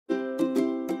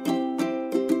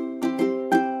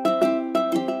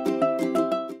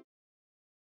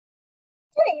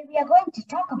going to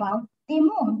talk about the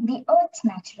Moon, the Earth's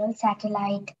natural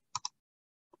satellite.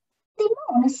 The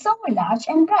Moon is so large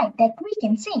and bright that we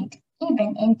can see it,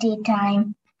 even in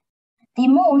daytime. The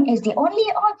Moon is the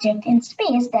only object in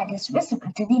space that is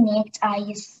visible to the naked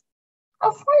eyes.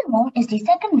 A full moon is the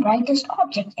second brightest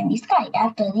object in the sky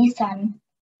after the Sun.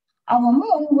 Our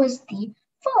Moon was the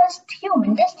first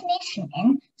human destination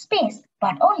in space,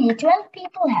 but only 12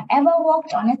 people have ever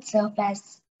walked on its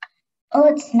surface.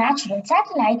 Earth's natural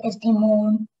satellite is the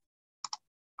Moon.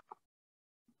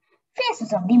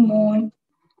 Phases of the Moon.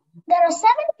 There are 7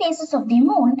 phases of the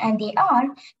Moon, and they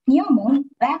are new moon,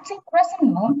 waxing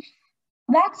crescent moon,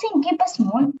 waxing gibbous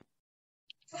moon,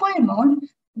 full moon,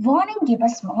 waning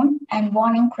gibbous moon, and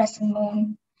waning crescent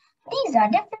moon. These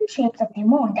are different shapes of the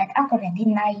moon that occur in the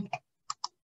night.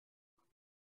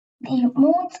 The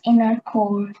moon's inner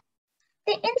core.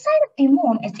 The inside of the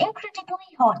moon is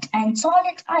incredibly hot and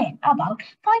solid iron, about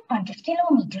 500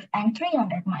 kilometers and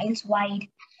 300 miles wide.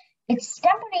 Its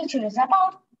temperature is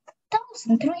about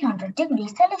 1,300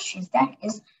 degrees Celsius, that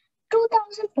is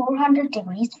 2,400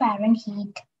 degrees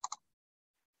Fahrenheit.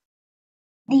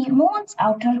 The moon's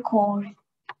outer core.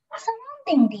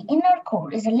 Surrounding the inner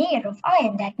core is a layer of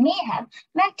iron that may have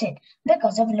melted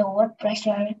because of lower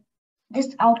pressure.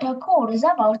 This outer core is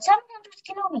about 700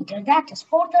 kilometers, that is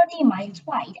 430 miles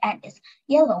wide, and is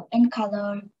yellow in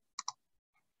color.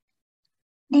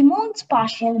 The moon's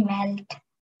partial melt.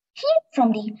 Heat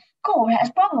from the core has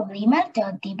probably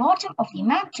melted the bottom of the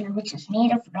mantle, which is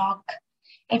made of rock.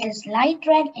 It is light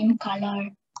red in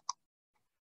color.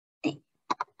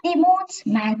 The moon's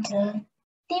mantle.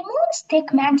 The moon's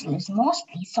thick mantle is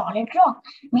mostly solid rock,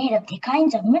 made of the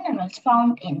kinds of minerals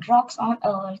found in rocks on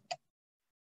Earth.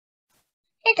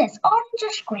 It is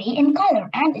orangish gray in color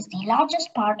and is the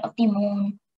largest part of the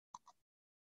moon.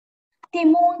 The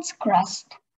moon's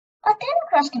crust. A thin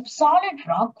crust of solid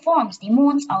rock forms the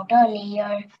moon's outer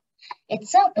layer.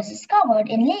 Its surface is covered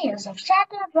in layers of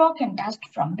shattered rock and dust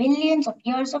from billions of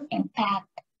years of impact.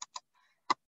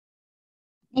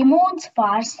 The moon's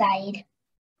far side.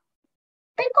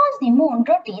 Because the moon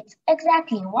rotates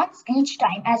exactly once each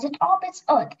time as it orbits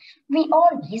Earth, we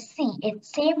always see its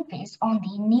same face on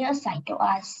the near side to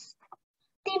us.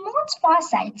 The moon's far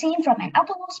side, seen from an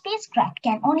Apollo spacecraft,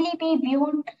 can only be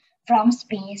viewed from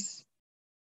space.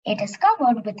 It is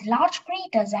covered with large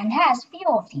craters and has few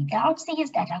of the dark seas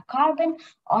that are carbon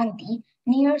on the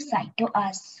near side to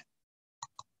us.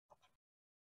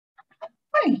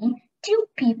 Only 12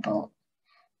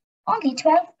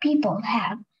 people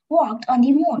have walked on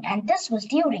the moon, and this was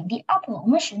during the Apollo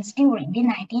missions during the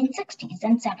 1960s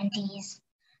and 70s.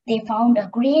 They found a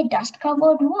grey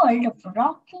dust-covered world of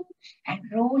rocky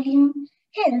and rolling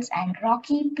hills and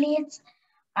rocky plates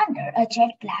under a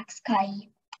jet-black sky.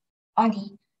 On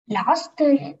the last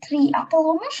 3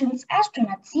 Apollo missions,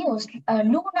 astronauts used a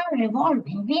lunar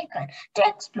revolving vehicle to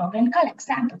explore and collect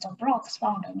samples of rocks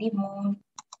found on the moon.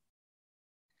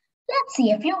 Let's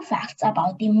see a few facts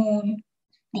about the moon.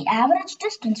 The average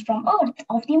distance from Earth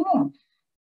of the moon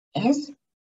is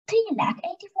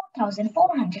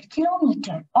 384,400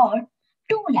 kilometers or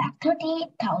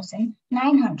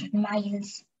 238,900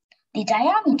 miles. The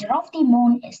diameter of the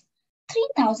moon is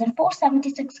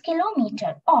 3,476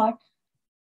 kilometers or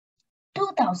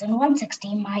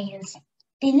 2,160 miles.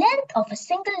 The length of a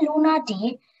single lunar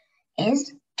day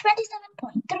is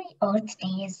 27.3 Earth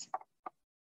days.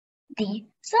 The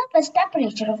surface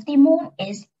temperature of the moon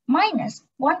is minus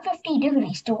 150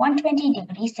 degrees to 120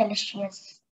 degrees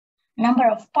Celsius. Number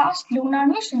of past lunar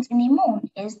missions in the moon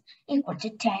is equal to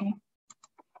 10.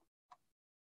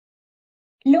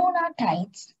 Lunar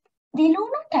tides. The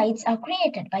lunar tides are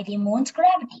created by the moon's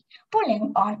gravity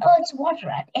pulling on Earth's water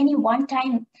at any one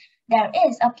time. There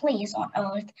is a place on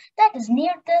Earth that is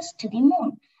nearest to the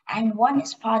moon and one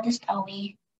is farthest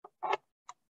away.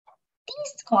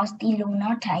 These cause the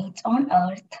lunar tides on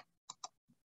Earth.